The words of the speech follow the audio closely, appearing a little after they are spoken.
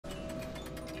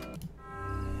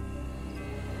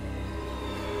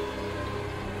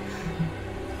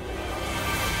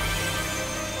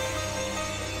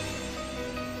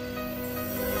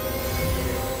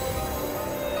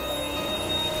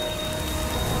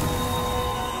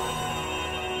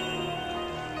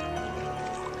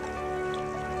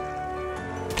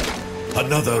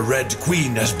Another Red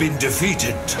Queen has been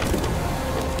defeated.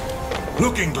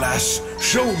 Looking Glass,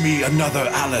 show me another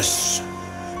Alice.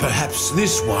 Perhaps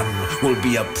this one will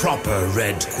be a proper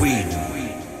Red Queen.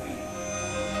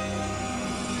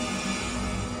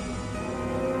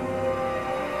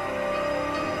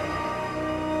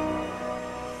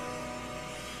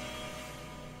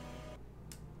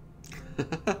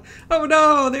 Oh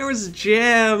no, there was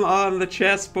jam on the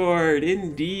chessboard,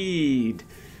 indeed.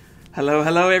 Hello,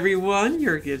 hello everyone,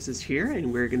 YourGibs is here,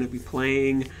 and we're going to be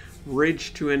playing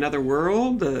Bridge to Another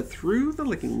World through the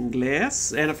Looking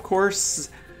Glass. And of course,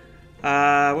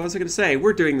 what was I going to say?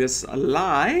 We're doing this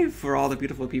live for all the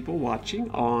beautiful people watching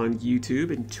on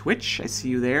YouTube and Twitch. I see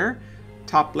you there,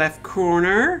 top left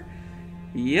corner.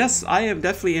 Yes, I am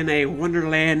definitely in a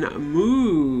Wonderland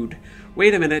mood.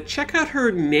 Wait a minute, check out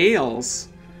her nails.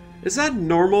 Is that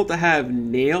normal to have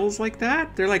nails like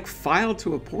that? They're like filed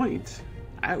to a point.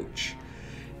 Ouch.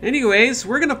 Anyways,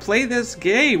 we're gonna play this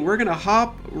game. We're gonna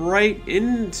hop right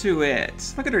into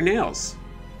it. Look at her nails.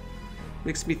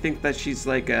 Makes me think that she's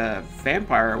like a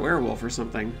vampire or werewolf or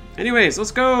something. Anyways,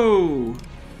 let's go.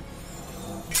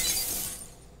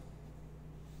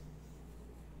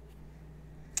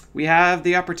 We have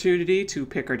the opportunity to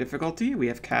pick our difficulty. We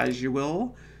have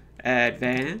casual,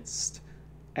 advanced,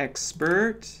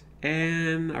 expert,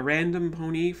 and a random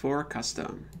pony for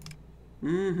custom.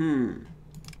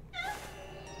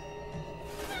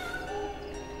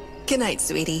 Good night,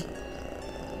 sweetie.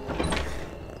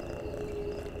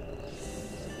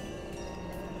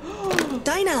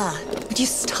 Dinah, would you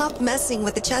stop messing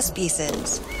with the chess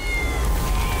pieces?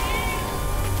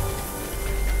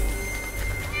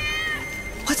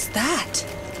 What's that?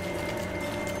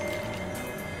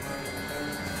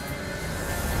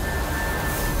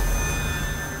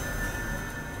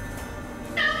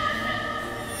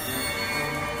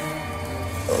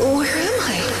 Where am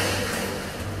I?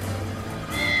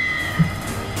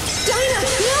 Dinah,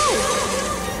 no!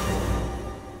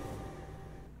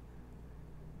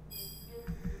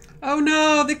 Oh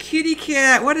no, the kitty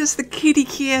cat! What has the kitty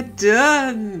cat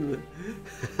done?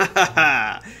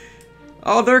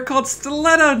 Oh, they're called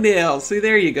stiletto nails. See,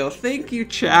 there you go. Thank you,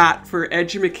 chat, for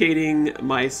educating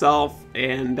myself.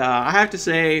 And I have to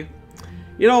say,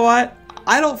 you know what?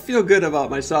 I don't feel good about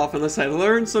myself unless I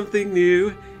learn something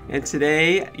new. And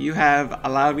today, you have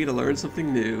allowed me to learn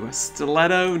something new.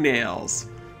 Stiletto nails.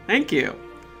 Thank you.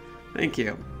 Thank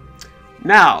you.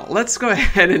 Now, let's go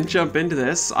ahead and jump into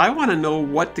this. I want to know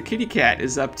what the kitty cat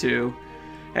is up to.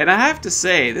 And I have to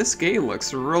say, this game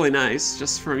looks really nice,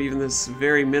 just from even this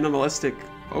very minimalistic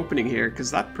opening here, because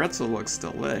that pretzel looks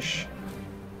delish.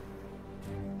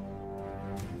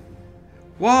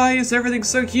 Why is everything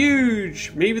so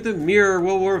huge? Maybe the mirror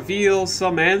will reveal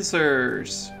some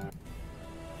answers.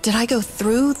 Did I go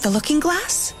through the looking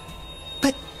glass?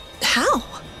 But how?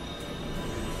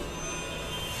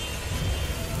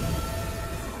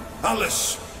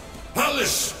 Alice!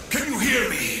 Alice! Can you hear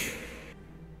me?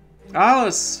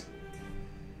 Alice!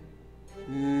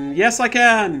 Yes, I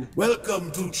can.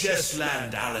 Welcome to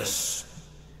Chessland, Alice.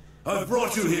 I've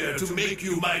brought you here to make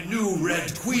you my new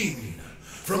Red Queen.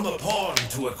 From a pawn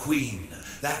to a queen.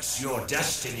 That's your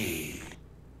destiny.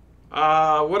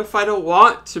 What if I don't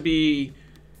want to be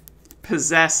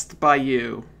possessed by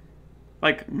you?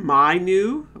 Like, my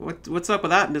new? What's up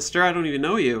with that, mister? I don't even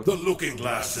know you. The looking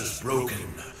glass is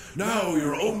broken. Now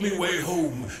your only way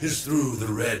home is through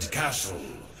the Red Castle.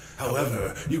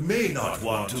 However, you may not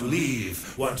want to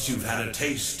leave once you've had a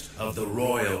taste of the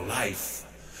royal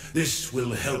life. This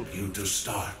will help you to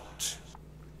start.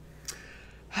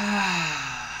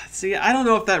 See, I don't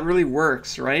know if that really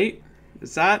works, right?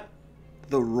 Is that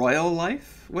the royal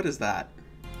life? What is that?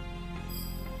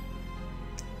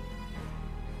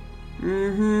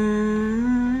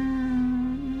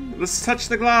 Let's touch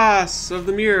the glass of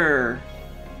the mirror.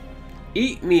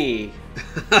 Eat me.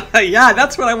 Yeah,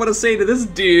 that's what I want to say to this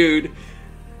dude.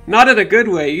 Not in a good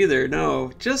way either,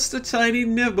 no. Just a tiny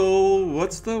nibble.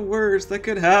 What's the worst that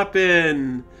could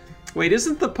happen? Wait,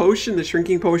 isn't the potion, the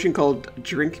shrinking potion, called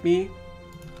Drink Me?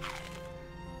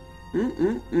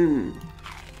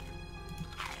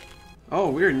 Oh,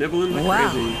 we're nibbling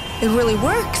like crazy. It really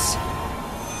works.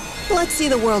 Let's see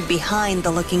the world behind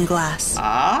the looking glass.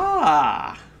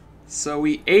 Ah, so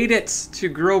we ate it to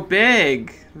grow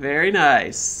big. Very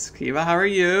nice. Kiva, how are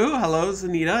you? Hello,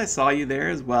 Zanita. I saw you there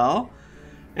as well.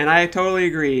 And I totally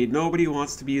agree. Nobody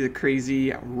wants to be the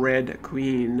crazy Red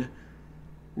Queen.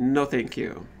 No, thank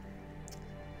you.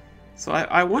 So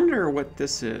I wonder what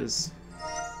this is.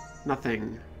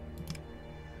 Nothing.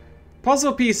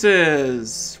 Puzzle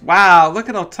pieces! Wow, look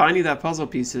at how tiny that puzzle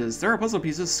piece is. There are puzzle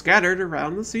pieces scattered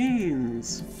around the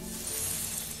scenes.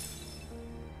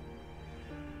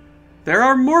 There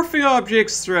are morphing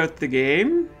objects throughout the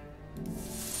game.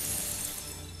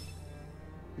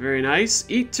 Very nice.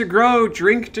 Eat to grow,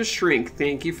 drink to shrink.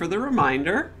 Thank you for the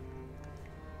reminder.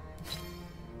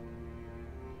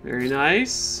 Very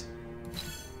nice.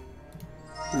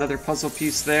 Another puzzle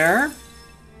piece there.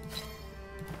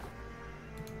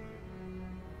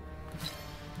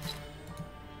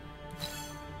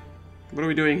 What are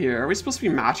we doing here? Are we supposed to be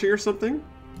matching or something?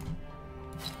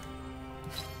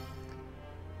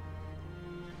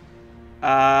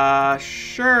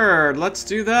 Sure. Let's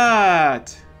do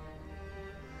that.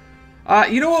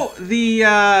 You know,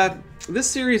 this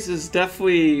series is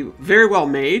definitely very well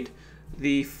made.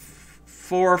 The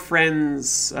Four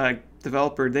Friends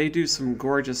developer, they do some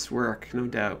gorgeous work, no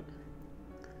doubt.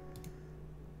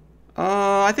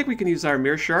 I think we can use our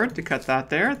mirror shard to cut that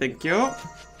there. Thank you.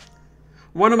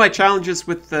 One of my challenges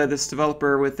with this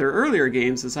developer with their earlier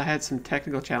games is I had some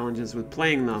technical challenges with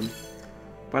playing them.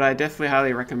 But I definitely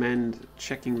highly recommend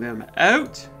checking them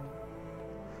out.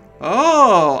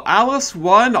 Oh, Alice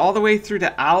 1 all the way through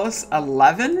to Alice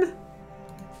 11?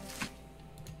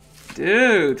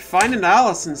 Dude, find an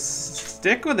Alice and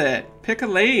stick with it. Pick a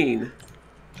lane.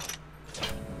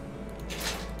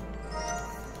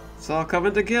 It's all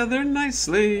coming together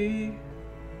nicely.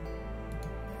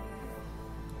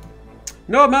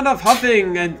 No amount of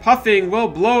huffing and puffing will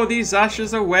blow these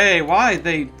ashes away. Why?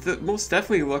 They most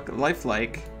definitely look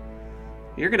lifelike.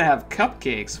 You're gonna have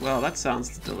cupcakes. Well, that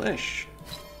sounds delish.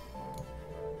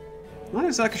 I'm not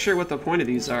exactly sure what the point of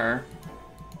these are.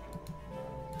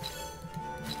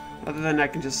 Other than I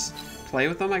can just play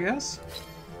with them, I guess.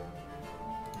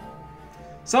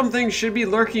 Something should be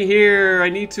lurking here. I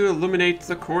need to illuminate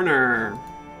the corner.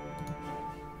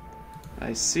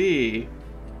 I see.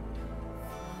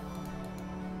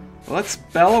 Let's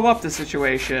bellow up the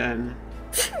situation.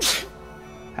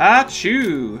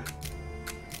 Achoo!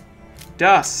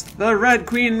 Dust. The Red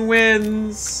Queen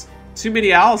wins. Too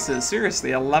many Alices.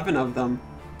 Seriously, 11 of them.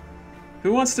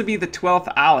 Who wants to be the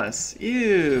 12th Alice?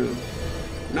 Ew.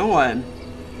 No one.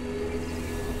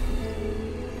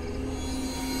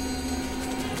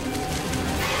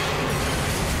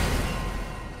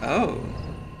 Oh.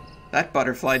 That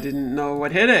butterfly didn't know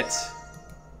what hit it.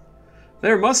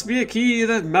 There must be a key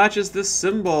that matches this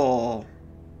symbol.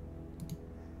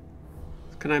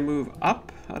 Can I move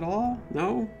up at all?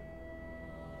 No?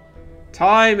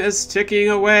 Time is ticking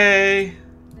away.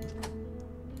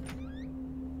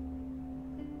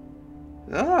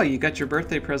 Oh, you got your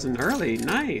birthday present early.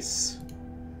 Nice.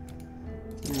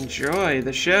 Enjoy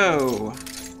the show.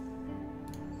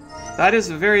 That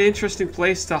is a very interesting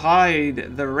place to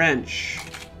hide the wrench.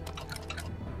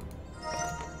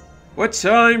 What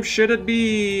time should it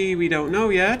be? We don't know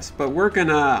yet, but we're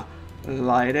gonna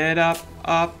light it up,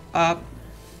 up, up.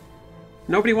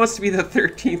 Nobody wants to be the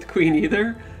 13th queen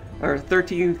either. Or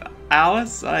 13th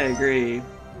Alice? I agree.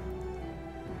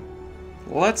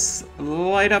 Let's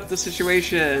light up the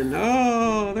situation.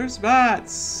 Oh, there's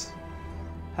bats.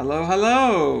 Hello,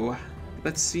 hello.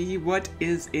 Let's see what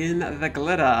is in the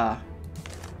glitter.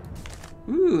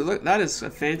 Ooh, look, that is a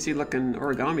fancy looking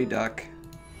origami duck.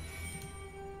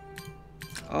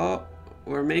 Oh,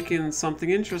 we're making something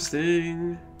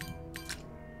interesting.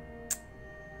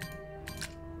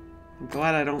 I'm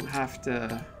glad I don't have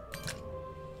to...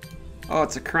 Oh,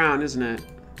 it's a crown, isn't it?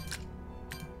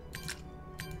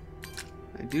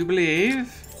 I do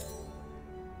believe.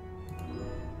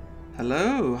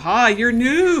 Hello. Hi, you're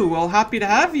new. Well, happy to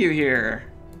have you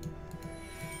here.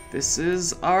 This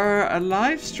is our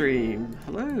live stream.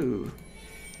 Hello.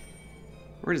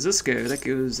 Where does this go? That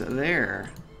goes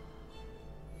there.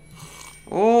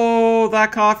 Oh,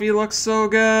 that coffee looks so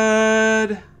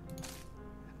good.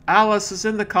 Alice is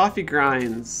in the coffee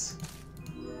grinds.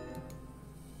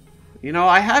 You know,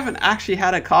 I haven't actually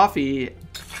had a coffee.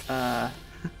 I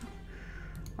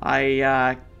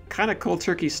kind of cold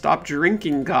turkey stopped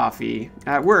drinking coffee.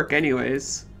 At work,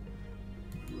 anyways.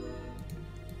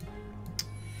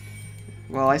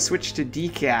 Well, I switched to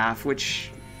decaf,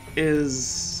 which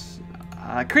is...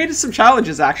 created some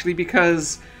challenges, actually,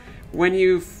 because when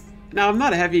you've... Now, I'm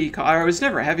not a heavy... I was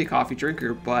never a heavy coffee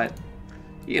drinker, but...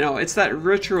 You know, it's that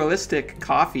ritualistic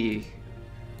coffee.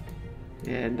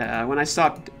 And when I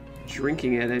stopped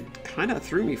drinking it, it kind of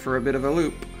threw me for a bit of a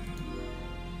loop.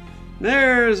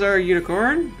 There's our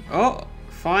unicorn. Oh,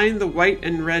 find the white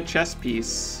and red chess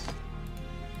piece.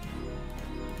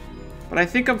 But I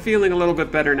think I'm feeling a little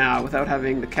bit better now without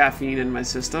having the caffeine in my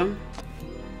system.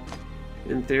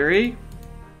 In theory.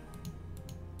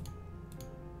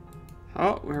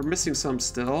 Oh, we're missing some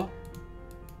still.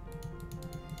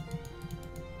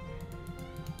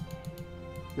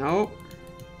 Nope.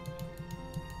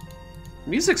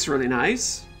 Music's really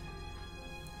nice.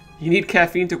 You need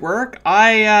caffeine to work?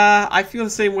 I feel the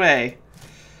same way.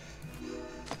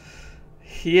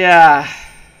 Yeah.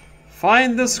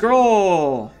 Find the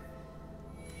scroll.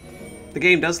 The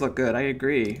game does look good, I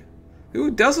agree.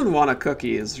 Who doesn't want a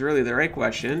cookie is really the right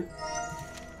question.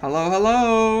 Hello,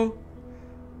 hello.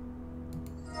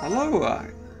 Hello.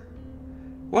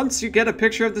 Once you get a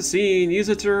picture of the scene, use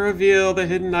it to reveal the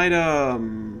hidden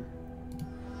item.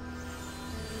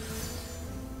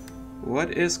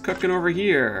 What is cooking over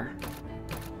here?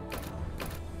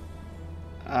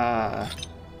 I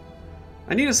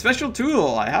need a special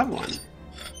tool. I have one.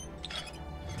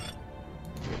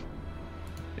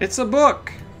 It's a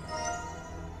book.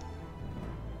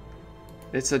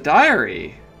 It's a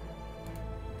diary.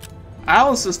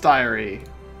 Alice's diary.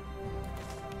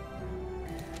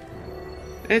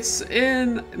 It's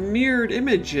in mirrored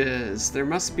images. There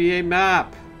must be a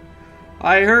map.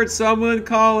 I heard someone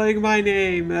calling my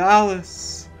name,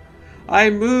 Alice. I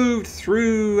moved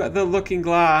through the looking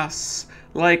glass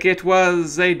like it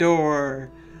was a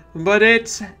door, but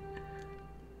it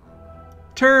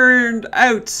turned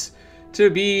out to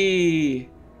be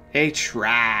a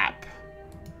trap.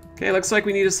 Okay, looks like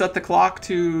we need to set the clock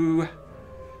to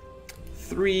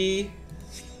 3.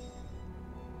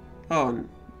 Oh,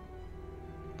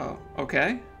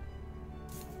 okay.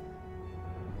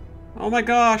 Oh my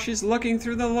gosh, he's looking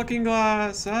through the looking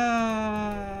glass.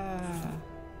 Ah.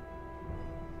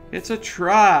 It's a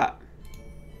trap.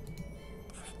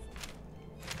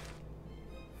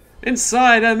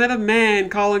 Inside, I met a man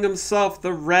calling himself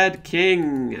the Red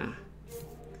King.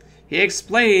 He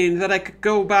explained that I could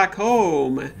go back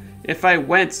home if I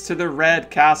went to the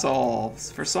Red Castle.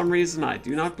 For some reason, I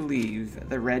do not believe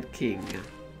the Red King.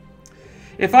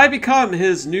 If I become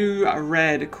his new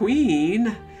Red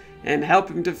Queen and help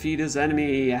him defeat his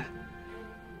enemy,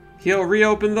 he'll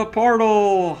reopen the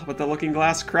portal. But the looking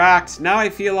glass cracked. Now I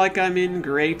feel like I'm in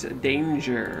great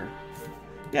danger.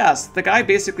 Yes, the guy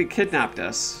basically kidnapped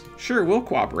us. Sure, we'll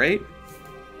cooperate.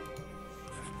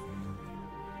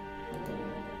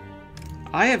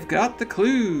 I have got the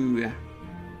clue.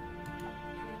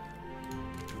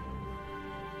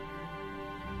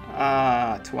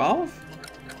 12?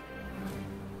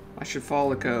 I should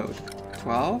follow the code.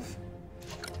 12,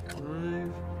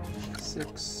 5,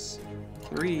 6,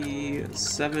 3,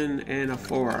 7, and a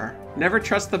 4. Never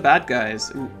trust the bad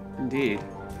guys. Indeed.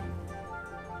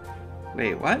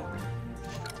 Wait, what?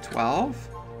 12,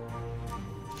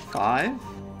 5.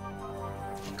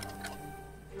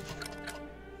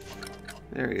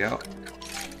 There we go.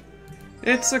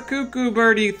 It's a cuckoo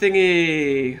birdie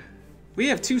thingy. We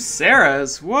have 2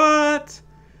 Sarahs. What?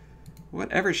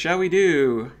 Whatever shall we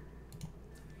do?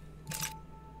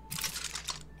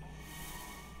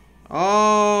 Oh.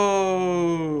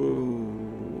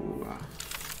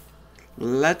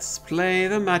 Let's play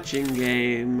the matching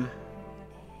game.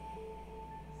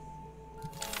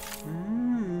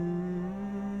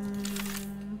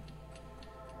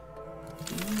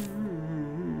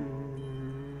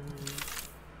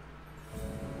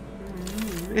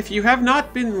 If you have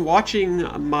not been watching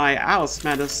my Alice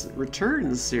Madness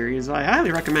Returns series, I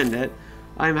highly recommend it.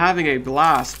 I'm having a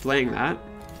blast playing that.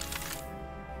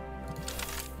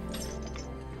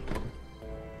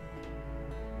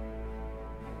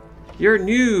 You're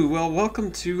new. Well,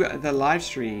 welcome to the live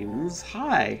streams.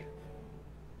 Hi.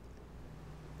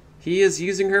 He is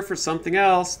using her for something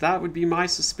else. That would be my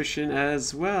suspicion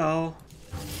as well.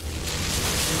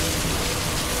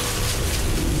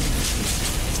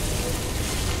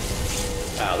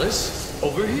 Alice,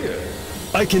 over here.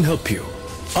 I can help you.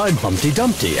 I'm Humpty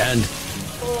Dumpty and...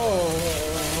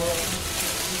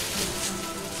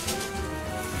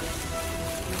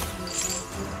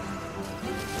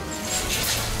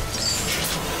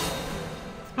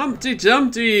 Humpty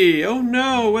Dumpty! Oh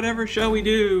no, whatever shall we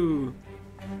do?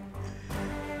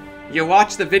 You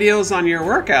watch the videos on your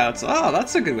workouts. Oh,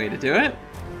 that's a good way to do it.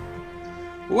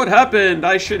 What happened?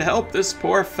 I should help this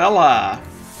poor fella.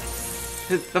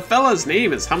 The fella's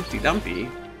name is Humpty Dumpty.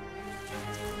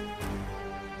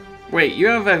 Wait, you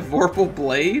have a Vorpal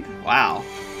blade? Wow.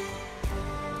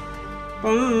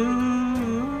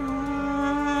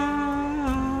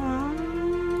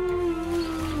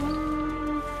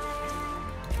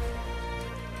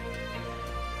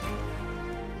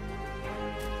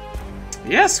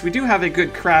 Yes, we do have a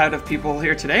good crowd of people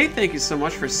here today. Thank you so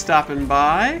much for stopping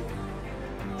by.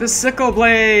 The sickle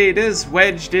blade is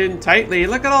wedged in tightly.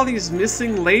 Look at all these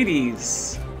missing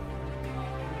ladies.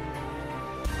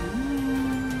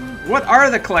 What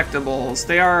are the collectibles?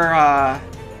 They are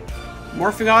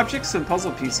morphing objects and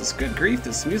puzzle pieces. Good grief,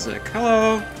 this music.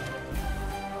 Hello.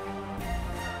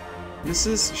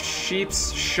 Mrs.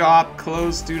 Sheep's shop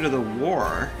closed due to the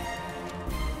war.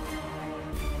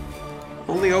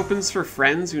 Only opens for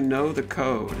friends who know the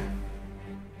code.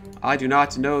 I do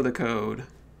not know the code.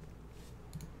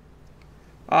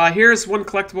 Here's one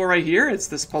collectible right here. It's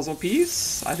this puzzle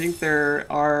piece. I think there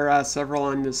are several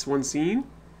on this one scene.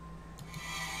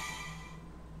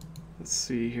 Let's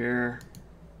see here.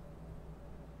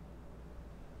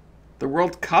 The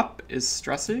World Cup is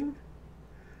stressing?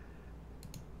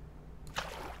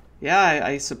 Yeah,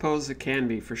 I suppose it can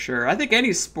be for sure. I think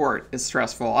any sport is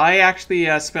stressful. I actually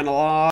spent a lot